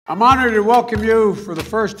I'm honored to welcome you for the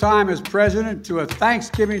first time as president to a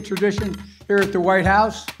Thanksgiving tradition here at the White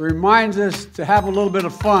House. It reminds us to have a little bit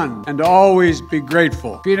of fun and to always be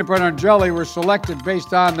grateful. Peanut butter and jelly were selected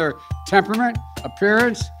based on their temperament,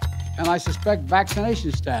 appearance, and I suspect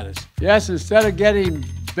vaccination status. Yes, instead of getting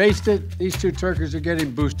basted, these two turkeys are getting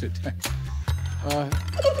boosted.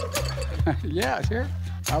 Yeah, here.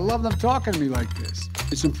 I love them talking to me like this.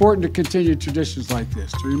 It's important to continue traditions like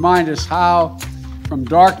this, to remind us how from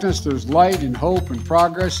darkness there's light and hope and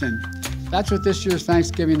progress, and that's what this year's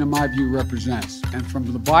Thanksgiving, in my view, represents. And from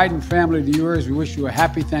the Biden family to yours, we wish you a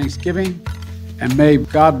happy Thanksgiving, and may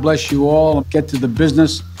God bless you all and get to the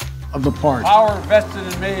business of the party. Power vested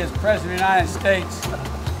in me as President of the United States,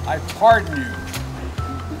 I pardon you.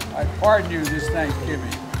 I pardon you this Thanksgiving.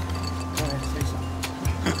 Go ahead, say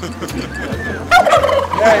something.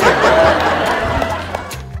 There you go.